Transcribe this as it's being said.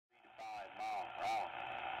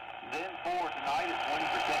for tonight, a 20%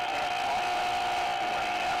 chance of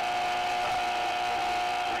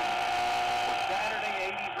for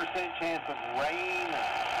Saturday, 80% chance of rain,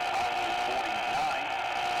 high is 49.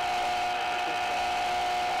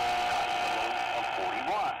 Of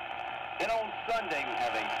 41. Then on Sunday, we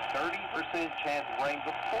have a 30% chance of rain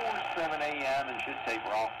before 7 a.m. and should taper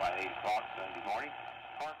off by 8 o'clock Sunday morning.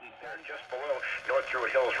 Partly sunny. Just below North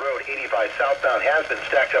Druid Hills Road, 85 southbound has been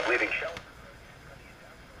stacked up, leaving shelter.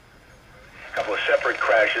 A couple of separate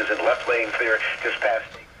crashes and left lane clear just past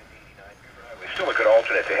 89. Still a good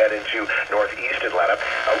alternate to head into northeast Atlanta.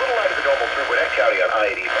 A little out of the normal through Gwinnett County on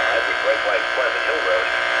I-85 with bright lights Pleasant Hill Road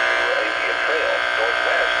to Indian Trail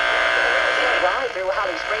northwest. Ride through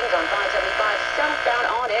Holly Springs on 575 southbound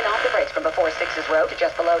on and off the brakes from before 6's Road to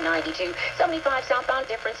just below 92. 75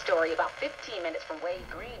 southbound, different story, about 15 minutes from Wade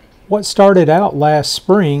Green. What started out last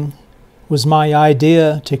spring was my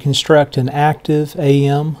idea to construct an active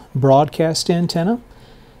AM broadcast antenna.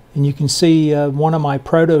 And you can see one of my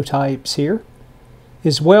prototypes here,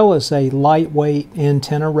 as well as a lightweight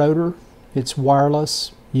antenna rotor. It's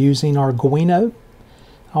wireless using Arduino.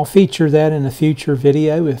 I'll feature that in a future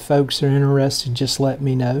video. If folks are interested, just let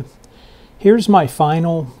me know. Here's my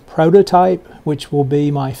final prototype, which will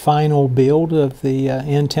be my final build of the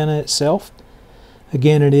antenna itself.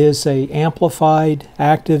 Again, it is a amplified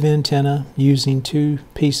active antenna using 2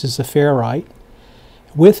 pieces of ferrite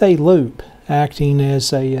with a loop acting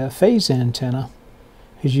as a phase antenna,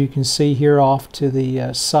 as you can see here off to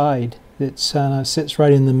the side. It sits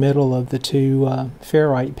right in the middle of the 2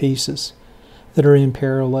 ferrite pieces that are in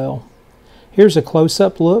parallel. Here's a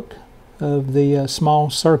close-up look of the small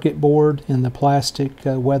circuit board in the plastic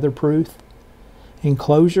weatherproof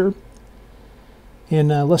enclosure. And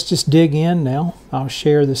let's just dig in now. I'll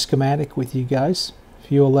share the schematic with you guys if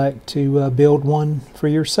you elect to build one for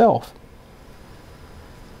yourself.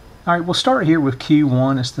 Alright, we'll start here with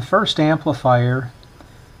Q1. It's the first amplifier,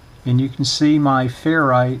 and you can see my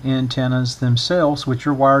ferrite antennas themselves, which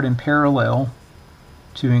are wired in parallel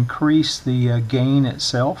to increase the gain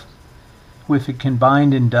itself with a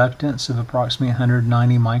combined inductance of approximately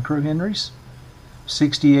 190 microhenries.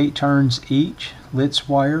 68 turns each. Litz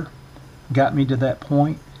wire got me to that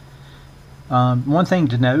point. One thing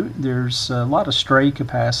to note, there's a lot of stray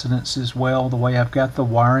capacitance as well, the way I've got the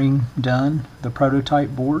wiring done, the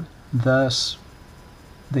prototype board. Thus,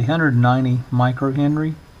 the 190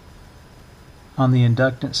 microhenry on the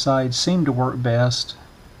inductance side seemed to work best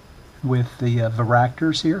with the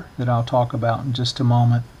varactors here that I'll talk about in just a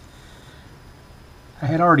moment. I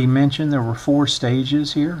had already mentioned there were 4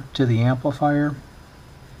 stages here to the amplifier.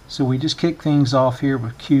 So we just kick things off here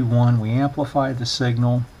with Q1. We amplify the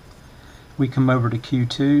signal. We come over to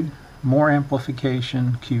Q2, more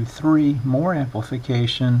amplification. Q3, more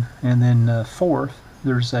amplification. And then fourth,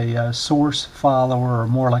 there's a source follower, or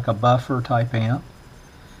more like a buffer type amp,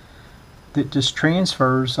 that just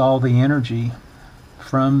transfers all the energy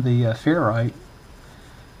from the ferrite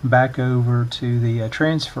back over to the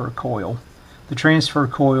transfer coil. The transfer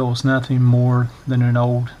coil is nothing more than an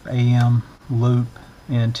old AM loop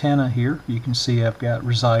antenna here. You can see I've got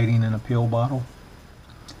residing in a pill bottle.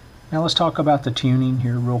 Now let's talk about the tuning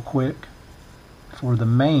here real quick for the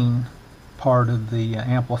main part of the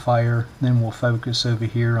amplifier. Then we'll focus over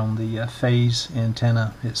here on the phase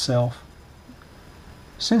antenna itself.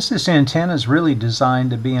 Since this antenna is really designed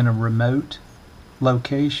to be in a remote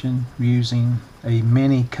location using a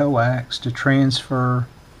mini coax to transfer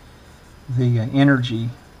the energy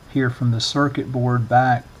here from the circuit board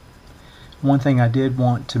back, one thing I did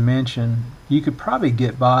want to mention, you could probably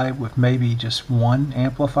get by with maybe just 1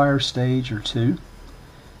 amplifier stage or 2.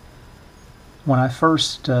 When I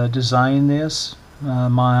first designed this,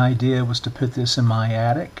 my idea was to put this in my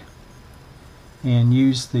attic and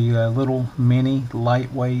use the little mini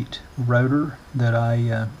lightweight rotor that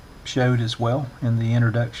I showed as well in the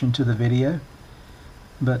introduction to the video.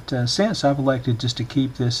 But since I've elected just to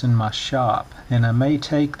keep this in my shop, and I may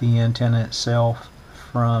take the antenna itself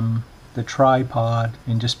from the tripod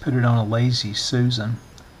and just put it on a Lazy Susan.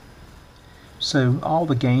 So all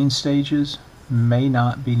the gain stages may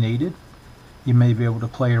not be needed. You may be able to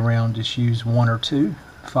play around, just use 1 or 2,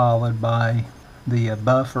 followed by the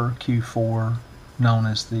buffer Q4, known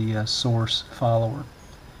as the source follower.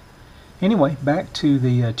 Anyway, back to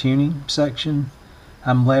the tuning section.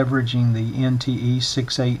 I'm leveraging the NTE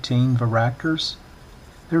 618 varactors.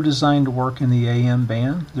 They're designed to work in the AM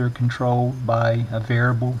band. They're controlled by a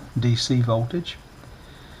variable DC voltage.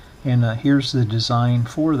 And here's the design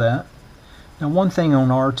for that. Now, one thing on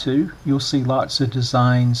R2, you'll see lots of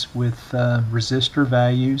designs with resistor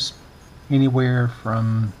values anywhere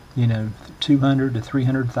from 200 to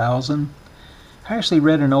 300,000. I actually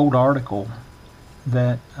read an old article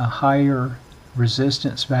that a higher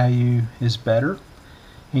resistance value is better,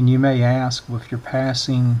 and you may ask, well, if you're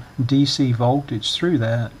passing DC voltage through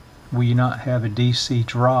that, will you not have a DC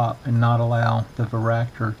drop and not allow the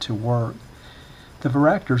varactor to work? The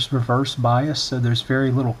varactor is reverse biased, so there's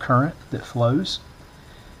very little current that flows,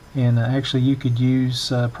 and actually you could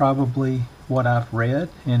use probably what I've read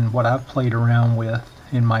and what I've played around with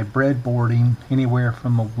in my breadboarding, anywhere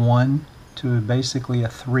from a 1 to basically a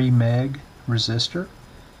 3 meg resistor,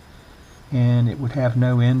 and it would have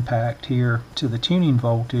no impact here to the tuning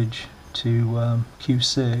voltage to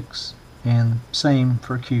Q6, and same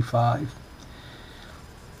for Q5.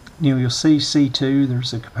 You'll see C2,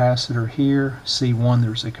 there's a capacitor here, C1,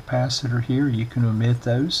 there's a capacitor here. You can omit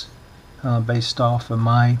those based off of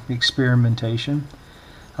my experimentation.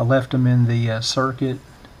 I left them in the circuit.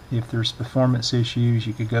 If there's performance issues,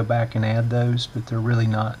 you could go back and add those, but they're really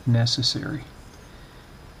not necessary.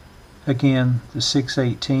 Again, the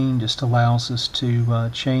 618 just allows us to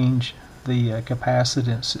change the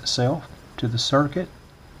capacitance itself to the circuit.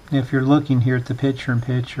 If you're looking here at the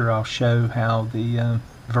picture-in-picture, I'll show how the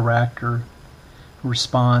varactor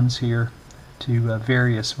responds here to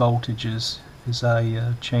various voltages as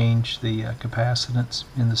I change the capacitance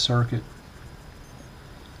in the circuit.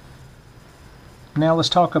 Now let's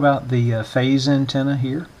talk about the phase antenna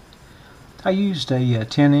here. I used a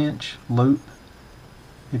 10-inch loop.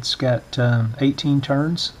 It's got 18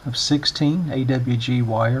 turns of 16 AWG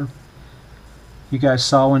wire. You guys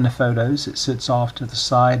saw in the photos it sits off to the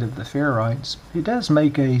side of the ferrites. It does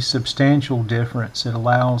make a substantial difference. It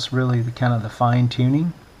allows really the kind of the fine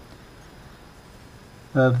tuning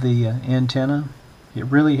of the antenna. It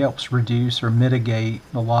really helps reduce or mitigate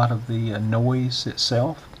a lot of the noise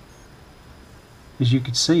itself. As you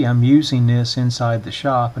can see, I'm using this inside the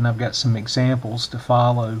shop, and I've got some examples to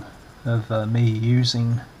follow of me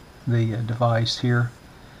using the device here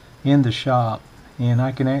in the shop, and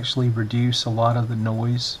I can actually reduce a lot of the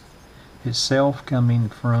noise itself coming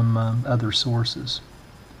from other sources.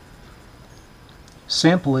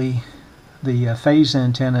 Simply, the phase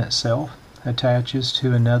antenna itself attaches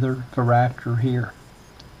to another varactor here,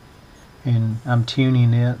 and I'm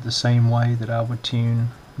tuning it the same way that I would tune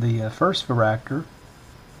the first varactor,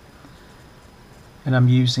 and I'm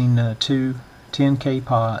using two 10K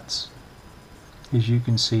pots, as you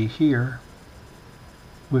can see here,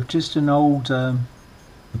 with just an old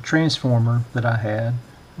transformer that I had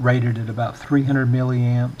rated at about 300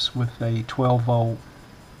 milliamps with a 12 volt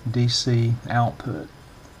DC output.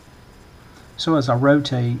 So as I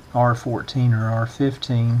rotate R14 or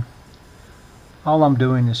R15, all I'm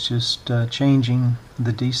doing is just changing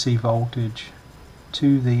the DC voltage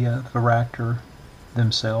to the varactor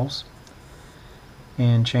themselves,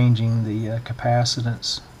 and changing the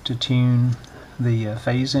capacitance to tune the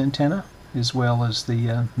phase antenna as well as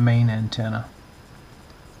the main antenna.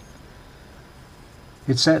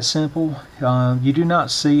 It's that simple. You do not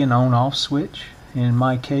see an on-off switch. In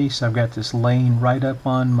my case, I've got this laying right up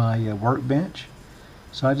on my workbench,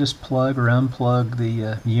 so I just plug or unplug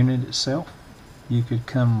the unit itself. You could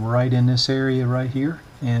come right in this area right here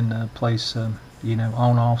and place a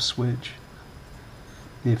on-off switch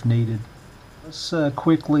if needed. Let's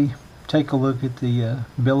quickly take a look at the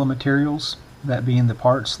bill of materials, that being the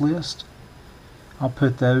parts list. I'll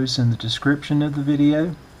put those in the description of the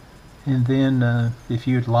video, and then if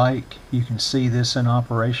you'd like, you can see this in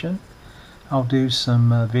operation. I'll do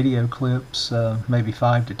some video clips, maybe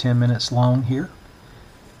 5 to 10 minutes long here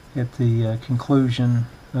at the conclusion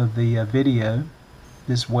of the video,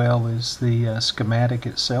 as well as the schematic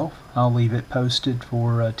itself. I'll leave it posted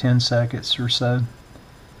for 10 seconds or so,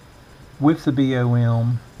 with the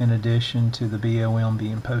BOM, in addition to the BOM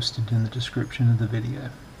being posted in the description of the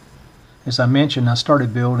video. As I mentioned, I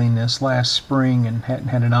started building this last spring and hadn't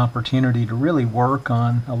had an opportunity to really work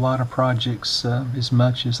on a lot of projects as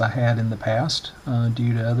much as I had in the past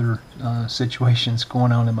due to other situations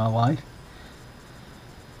going on in my life.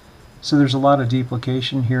 So there's a lot of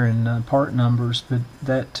duplication here in part numbers, but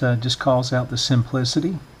that just calls out the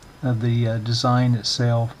simplicity of the design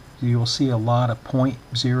itself. You'll see a lot of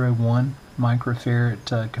 0.01 microfarad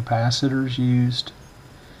capacitors used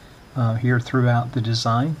here throughout the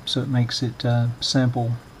design, so it makes it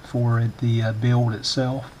simple for the build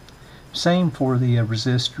itself. Same for the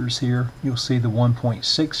resistors here. You'll see the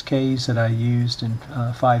 1.6Ks that I used, and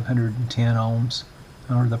 510 ohms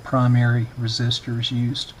are the primary resistors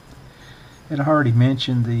used. And I already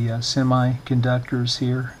mentioned the semiconductors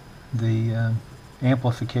here, the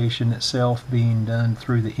amplification itself being done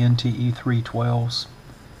through the NTE 312s.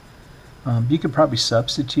 You could probably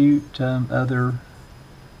substitute other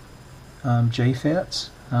JFETs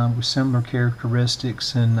with similar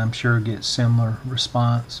characteristics, and I'm sure get similar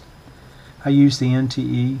response. I use the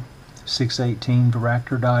NTE 618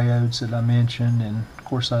 varactor diodes that I mentioned, and of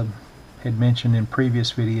course I had mentioned in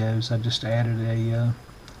previous videos I just added a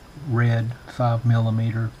red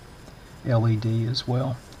 5mm LED as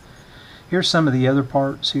well. Here's some of the other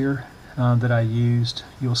parts here that I used.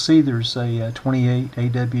 You'll see there's a 28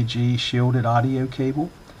 AWG shielded audio cable,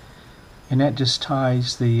 and that just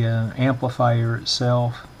ties the amplifier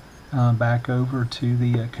itself back over to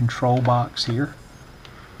the control box here.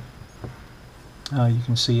 You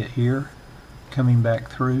can see it here coming back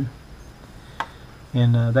through,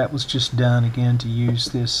 and that was just done again to use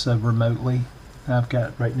this remotely. I've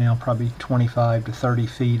got right now probably 25 to 30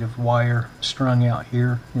 feet of wire strung out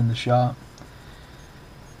here in the shop.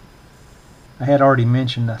 I had already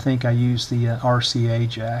mentioned, I think I used the RCA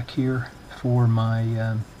jack here for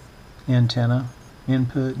my antenna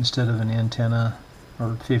input instead of an antenna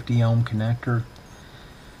or 50 ohm connector.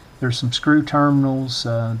 There's some screw terminals,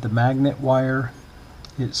 the magnet wire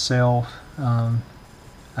itself,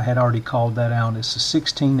 I had already called that out. It's a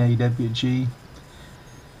 16 AWG.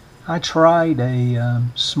 I tried a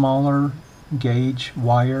smaller gauge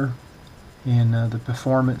wire, and the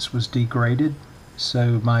performance was degraded.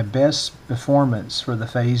 So my best performance for the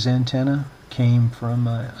phase antenna came from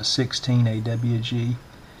a 16 AWG.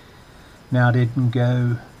 Now I didn't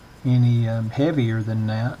go any heavier than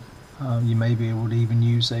that. You may be able to even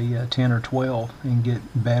use a 10 or 12 and get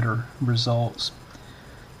better results.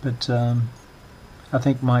 But I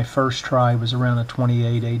think my first try was around a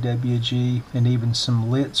 28 AWG, and even some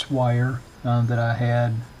Litz wire that I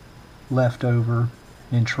had left over,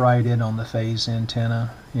 and tried it on the phase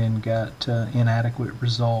antenna and got inadequate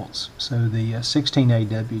results. So the 16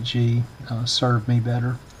 AWG served me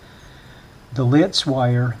better. The Litz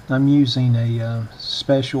wire, I'm using a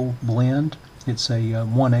special blend. It's a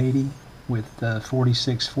 180 with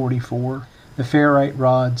 4644. The Ferrite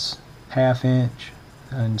rod's 1/2 inch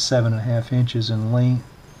and 7.5 inches in length.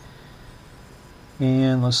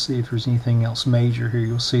 And let's see if there's anything else major here.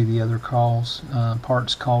 You'll see the other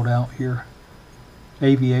parts called out here.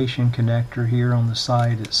 Aviation connector here on the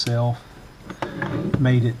side itself.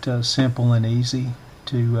 Made it simple and easy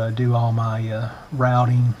to do all my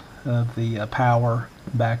routing of the power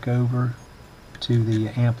back over to the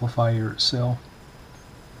amplifier itself.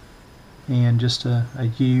 And just a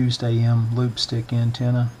used AM loopstick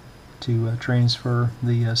antenna to transfer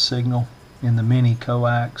the signal. In the mini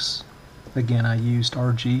coax, again, I used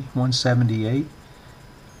RG178.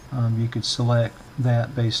 You could select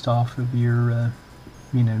that based off of your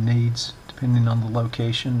needs, depending on the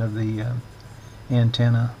location of the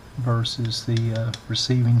antenna versus the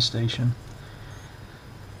receiving station.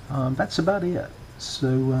 That's about it.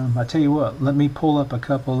 So I tell you what, let me pull up a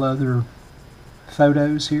couple other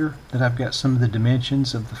photos here that I've got some of the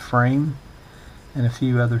dimensions of the frame and a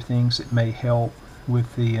few other things that may help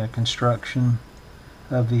with the construction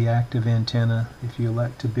of the active antenna if you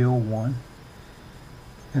elect to build one.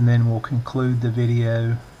 And then we'll conclude the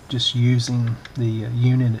video just using the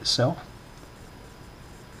unit itself,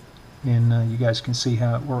 and you guys can see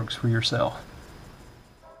how it works for yourself.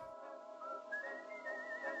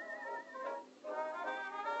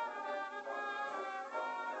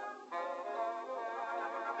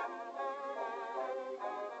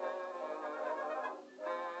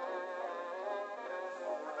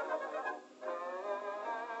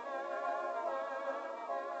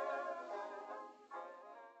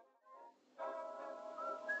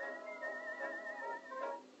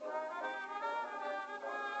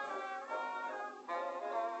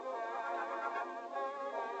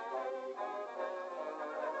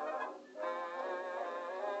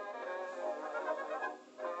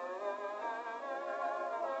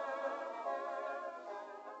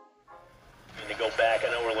 Go back, I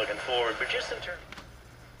know we're looking forward, but just in terms,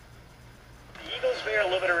 the Eagles bear a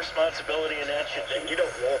little bit of responsibility in that shit. You don't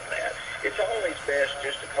want that. It's always best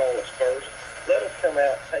just to call us first. Let us come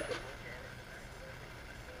out, take a look at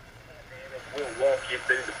it. We'll walk you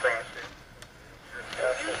through the process.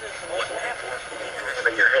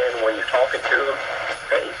 In your hand when you're talking to them,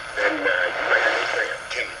 hey, then you might understand.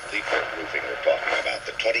 Tim Leeper Roofing, we're talking about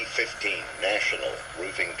the 2015 National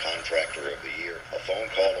Roofing Contractor of the Year. A phone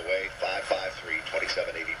call away,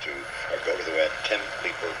 553-2782, or go to the web, Tim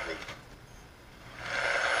Leeper Roofing.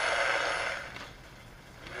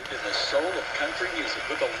 In the soul of country music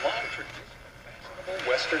with a long tradition of fashionable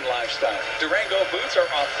Western lifestyle. Durango boots are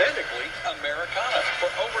authentically Americana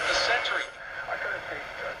for over a century.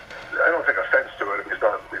 I don't take offense to it. It's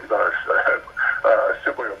not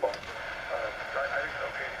simply a moment.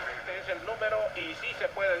 el número y sí se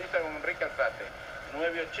puede, dice don Enrique Alzate.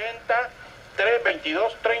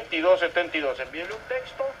 980-322-3272. Envíele un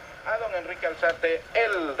texto a don Enrique Alzate,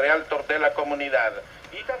 el realtor de la comunidad.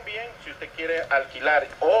 Y también, si usted quiere alquilar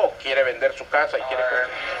o quiere vender su casa y quiere...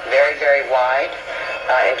 Very, very wide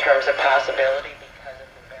in terms of possibility because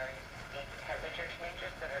of the various deep temperature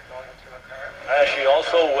changes that are going to occur. She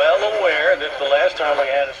also well aware that the last time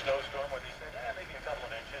we had a snowstorm where they said, maybe a couple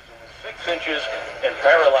of inches, it was 6 inches and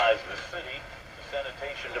paralyzed the city. The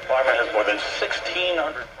sanitation department has more than 1,600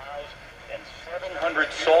 plows and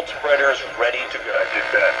 700 salt spreaders ready to go. I did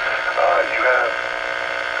that. You have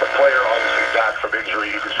a player obviously back from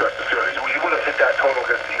injury. You can start to feel it. You would have hit that total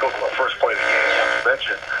against the Eagles in the first play of the game, as you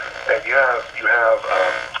mentioned. And you have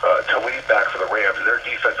Talib back for the Rams. Their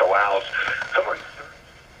defense allows something like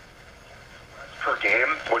per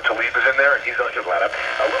game when Talib is in there, and he's on his lineup.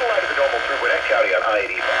 A little out of the normal through Gwinnett County on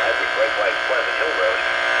I-85 with Great Lakes Pleasant Hill Road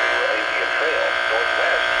to Indian Trail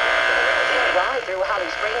northwest. Ride through Holly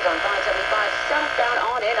Springs on 575 southbound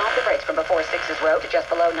on and off the brakes from before 6's Road to just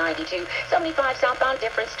below 92. 75 southbound,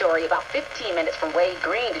 different story, about 15 minutes from Wade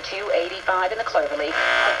Green to 285 in the Cloverleaf.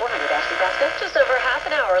 On 400 Ashley Pasco. Just over half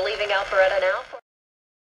an hour leaving Alpharetta now.